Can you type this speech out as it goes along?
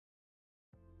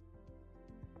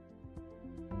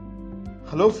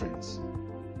Hello friends,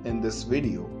 in this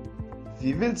video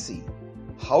we will see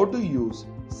how to use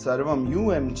SARVAM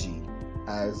UMG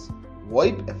as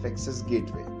VoIP FXS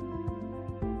gateway.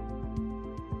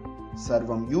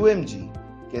 SARVAM UMG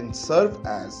can serve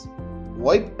as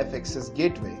VoIP FXS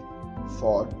gateway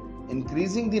for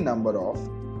increasing the number of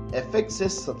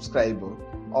FXS subscriber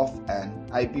of an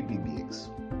IPPBX.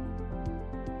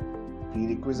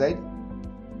 Prerequisite: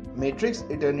 Matrix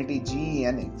Eternity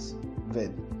GENX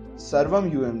with SARVAM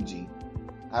UMG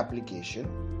application,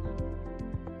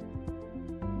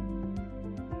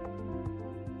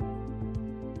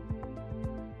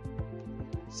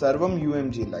 SARVAM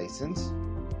UMG license,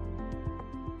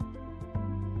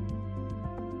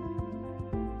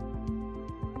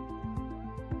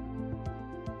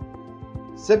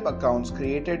 SIP accounts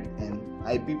created in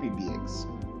IPPBX.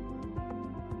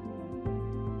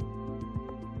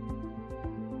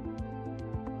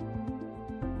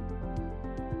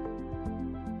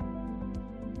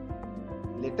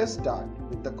 Let us start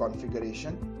with the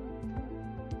configuration.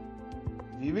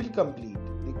 We will complete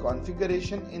the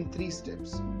configuration in 3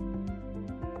 steps: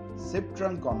 SIP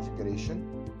trunk configuration,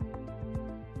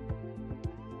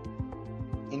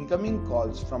 incoming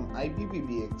calls from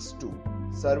IPPBX to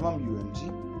SARVAM UMG,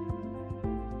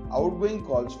 outgoing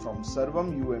calls from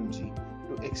SARVAM UMG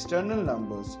to external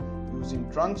numbers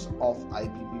using trunks of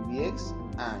IPPBX,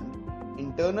 and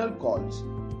internal calls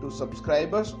to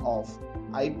subscribers of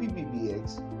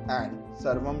IPPBX and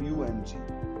SARVAM UMG.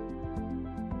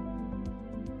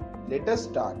 Let us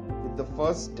start with the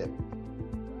first step.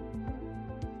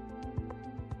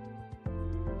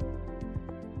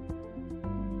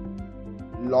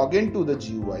 Log in to the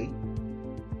GUI.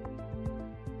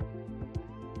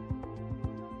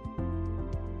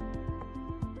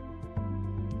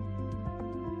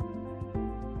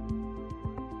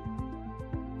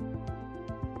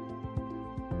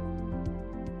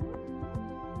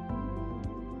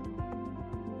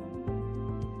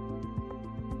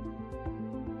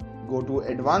 Go to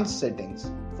Advanced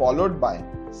Settings followed by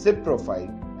SIP Profile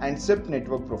and SIP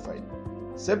Network Profile.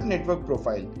 SIP Network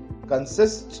Profile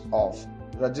consists of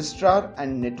registrar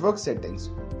and network settings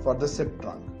for the SIP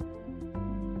trunk.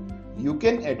 You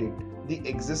can edit the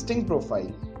existing profile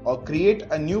or create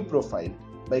a new profile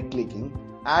by clicking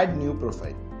Add New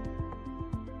Profile.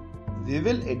 We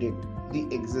will edit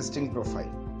the existing profile.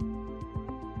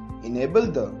 Enable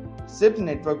the SIP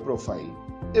Network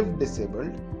Profile if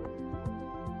disabled.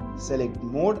 Select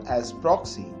Mode as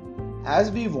Proxy as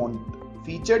we want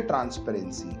feature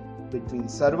transparency between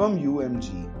SARVAM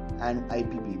UMG and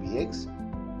IPPBX.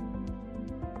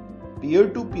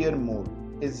 Peer-to-peer mode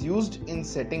is used in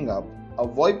setting up a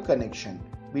VoIP connection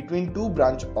between 2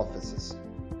 branch offices.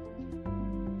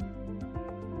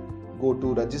 Go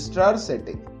to Registrar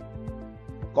Setting.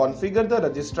 Configure the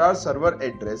registrar server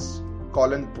address :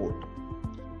 port.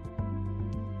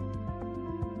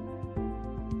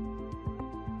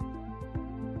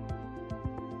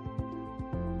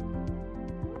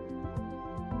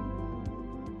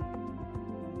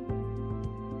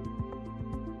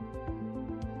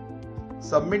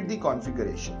 Submit the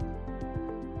configuration.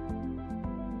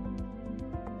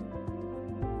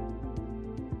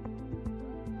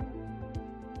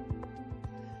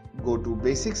 Go to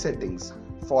Basic Settings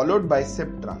followed by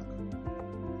SIP trunk.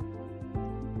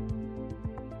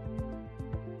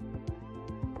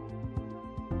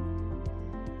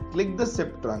 Click the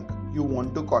SIP trunk you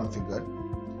want to configure.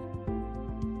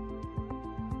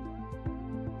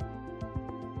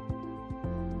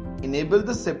 Enable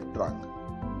the SIP trunk.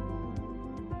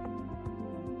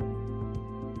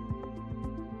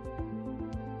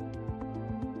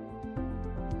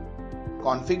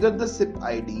 Configure the SIP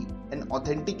ID and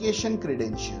authentication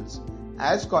credentials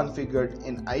as configured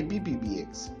in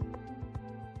IPPBX.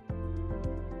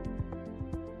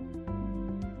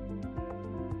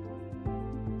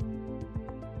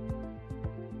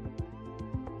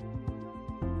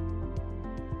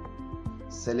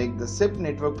 Select the SIP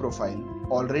network profile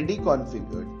already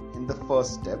configured in the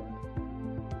first step.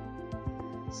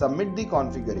 Submit the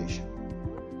configuration.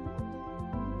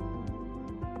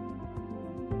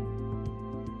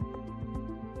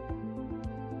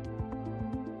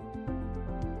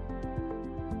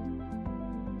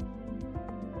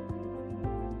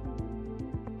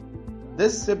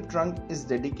 This SIP trunk is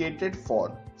dedicated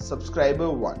for subscriber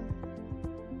 1.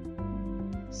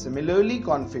 Similarly,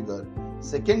 configure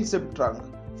second SIP trunk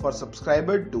for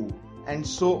subscriber 2 and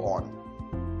so on.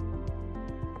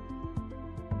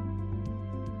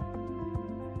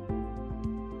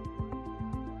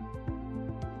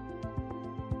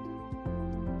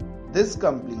 This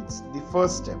completes the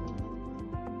first step.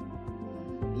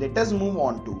 Let us move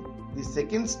on to the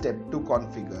second step to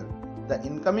configure the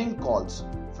incoming calls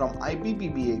from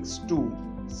IPPBX to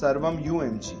SARVAM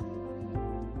UMG.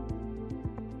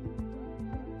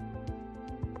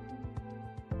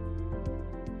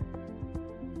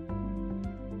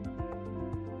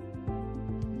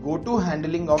 Go to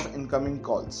Handling of Incoming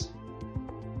Calls.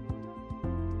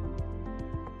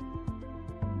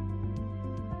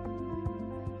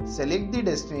 Select the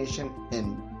destination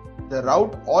in the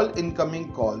Route All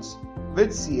Incoming Calls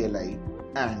with CLI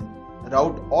and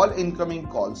Route All Incoming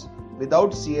Calls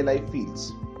without CLI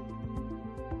fields.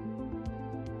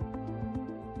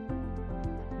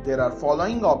 There are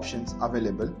following options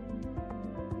available.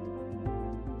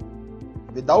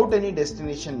 Without any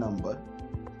destination number,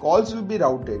 calls will be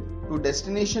routed to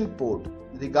destination port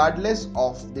regardless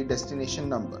of the destination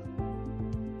number.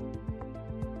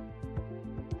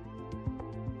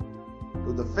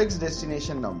 To the fixed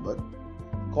destination number,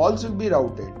 calls will be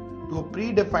routed to a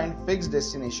predefined fixed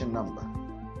destination number.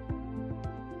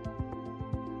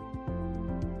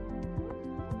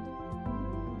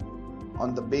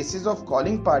 On the basis of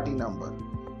calling party number,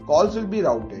 calls will be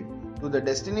routed to the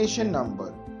destination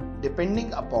number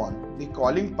depending upon the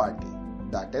calling party,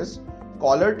 that is,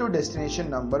 caller to destination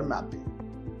number mapping.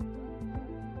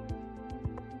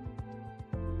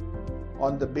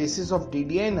 On the basis of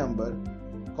DDI number,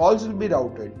 calls will be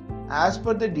routed as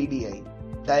per the DDI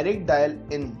direct dial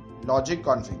in logic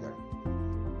configured.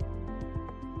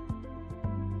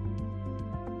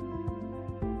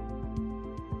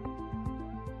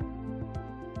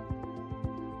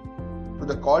 To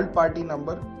the called party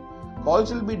number,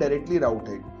 calls will be directly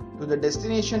routed to the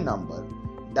destination number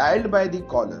dialed by the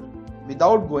caller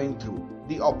without going through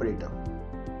the operator.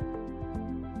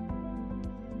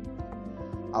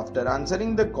 After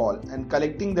answering the call and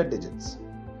collecting the digits,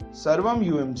 SARVAM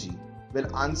UMG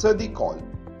will answer the call,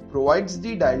 provides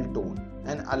the dial tone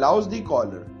and allows the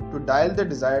caller to dial the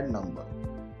desired number.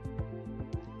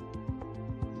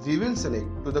 We will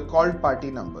select to the called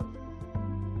party number.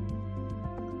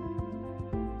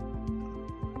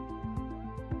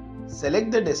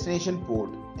 Select the destination port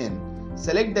in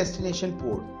Select Destination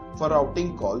Port for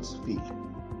Routing Calls field.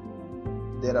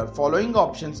 There are following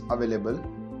options available.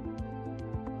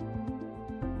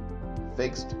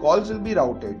 Fixed calls will be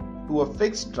routed to a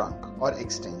fixed trunk or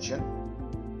extension.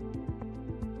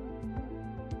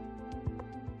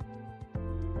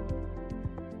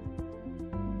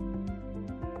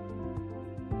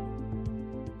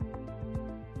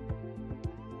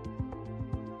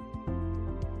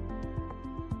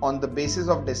 On the basis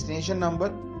of destination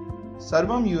number,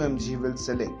 SARVAM UMG will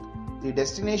select the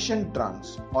destination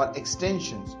trunks or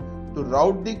extensions to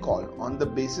route the call on the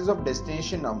basis of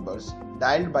destination numbers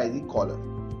dialed by the caller.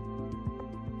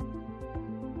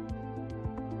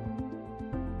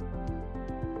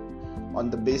 On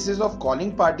the basis of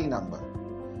calling party number,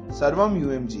 SARVAM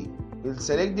UMG will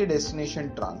select the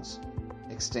destination trunks,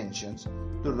 extensions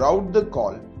to route the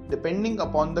call depending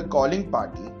upon the calling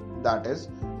party, that is,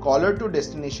 caller to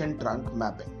destination trunk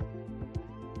mapping.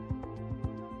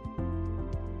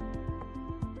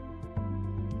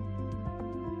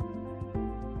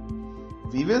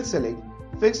 We will select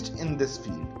fixed in this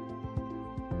field.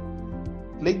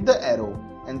 Click the arrow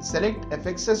and select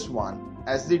FXS1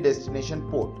 as the destination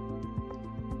port.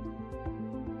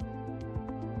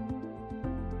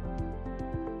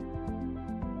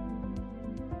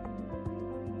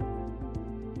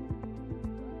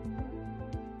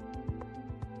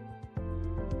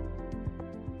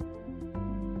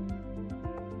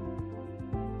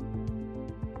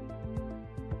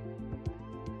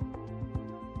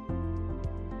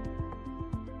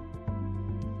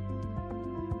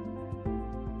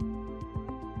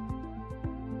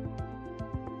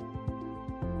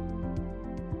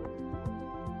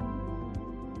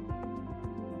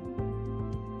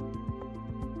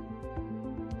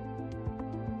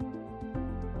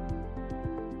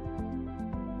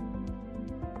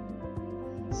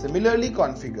 Similarly,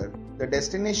 configure the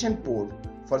destination port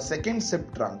for second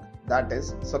SIP trunk, that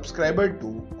is subscriber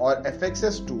 2 or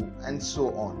FXS2 and so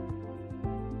on.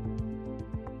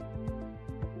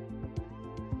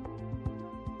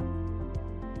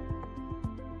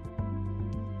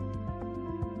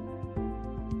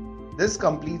 This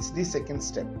completes the second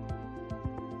step.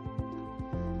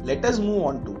 Let us move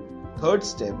on to third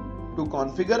step to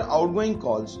configure outgoing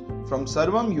calls from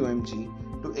SARVAM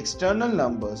UMG to external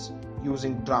numbers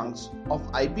using trunks of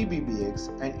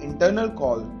IPPBX and internal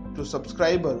call to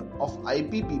subscriber of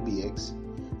IPPBX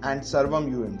and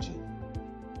SARVAM UMG.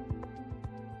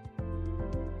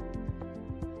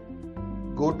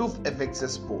 Go to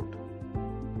FXS port.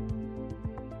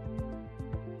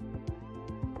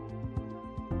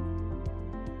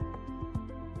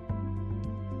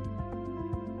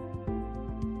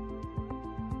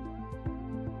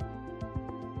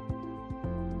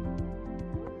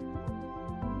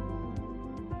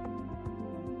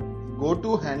 Go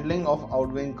to Handling of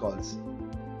Outgoing Calls.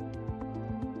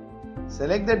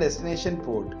 Select the destination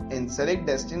port in Select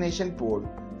Destination Port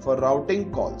for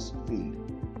Routing Calls field.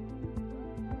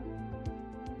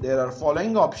 There are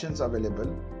following options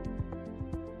available.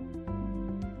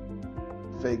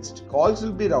 Fixed calls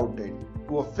will be routed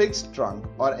to a fixed trunk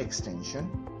or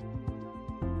extension.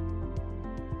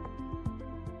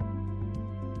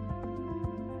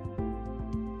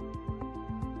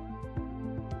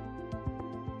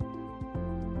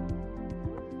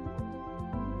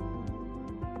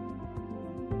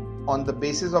 On the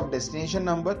basis of destination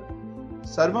number,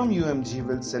 SARVAM UMG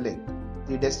will select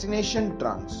the destination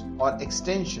trunks or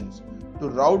extensions to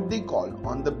route the call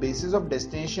on the basis of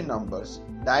destination numbers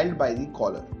dialed by the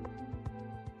caller.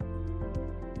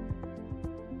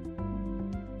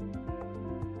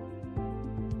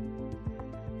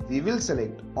 We will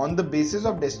select on the basis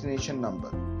of destination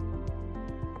number.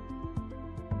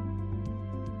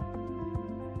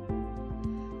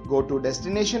 Go to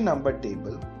Destination Number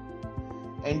table.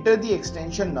 Enter the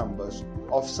extension numbers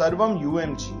of SARVAM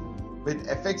UMG with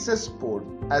FXS port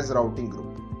as routing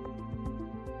group.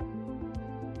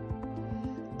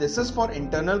 This is for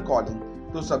internal calling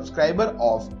to subscriber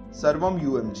of SARVAM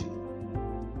UMG.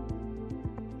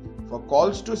 For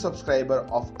calls to subscriber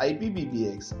of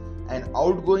IPPBX and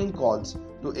outgoing calls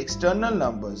to external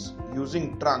numbers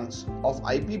using trunks of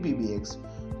IPPBX,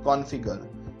 configure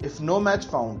if no match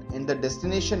found in the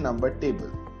destination number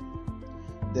table.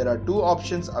 There are two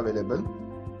options available: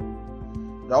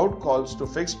 route calls to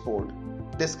fixed port,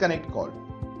 disconnect call.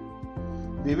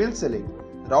 We will select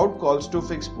route calls to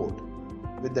fixed port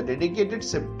with the dedicated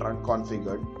SIP trunk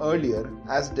configured earlier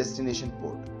as destination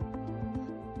port.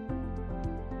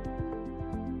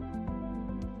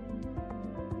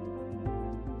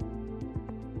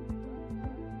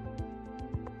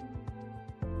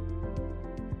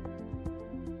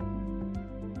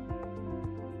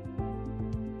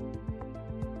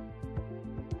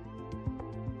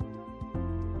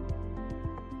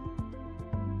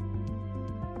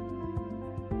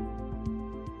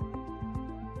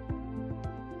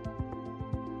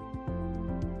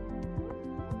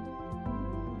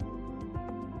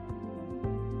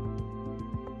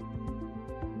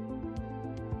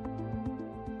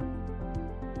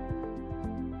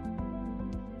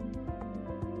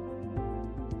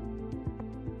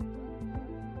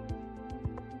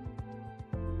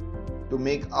 To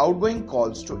make outgoing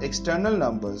calls to external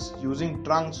numbers using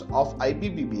trunks of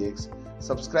IPPBX,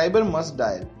 subscriber must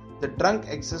dial the trunk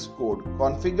access code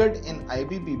configured in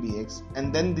IPPBX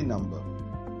and then the number.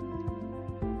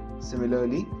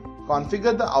 Similarly,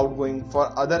 configure the outgoing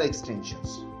for other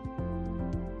extensions.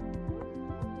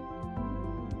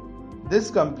 This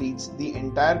completes the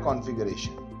entire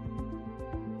configuration.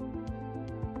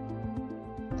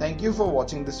 Thank you for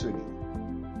watching this video.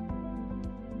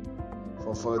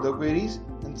 For further queries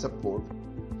and support,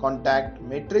 contact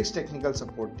Matrix Technical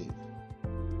Support Team.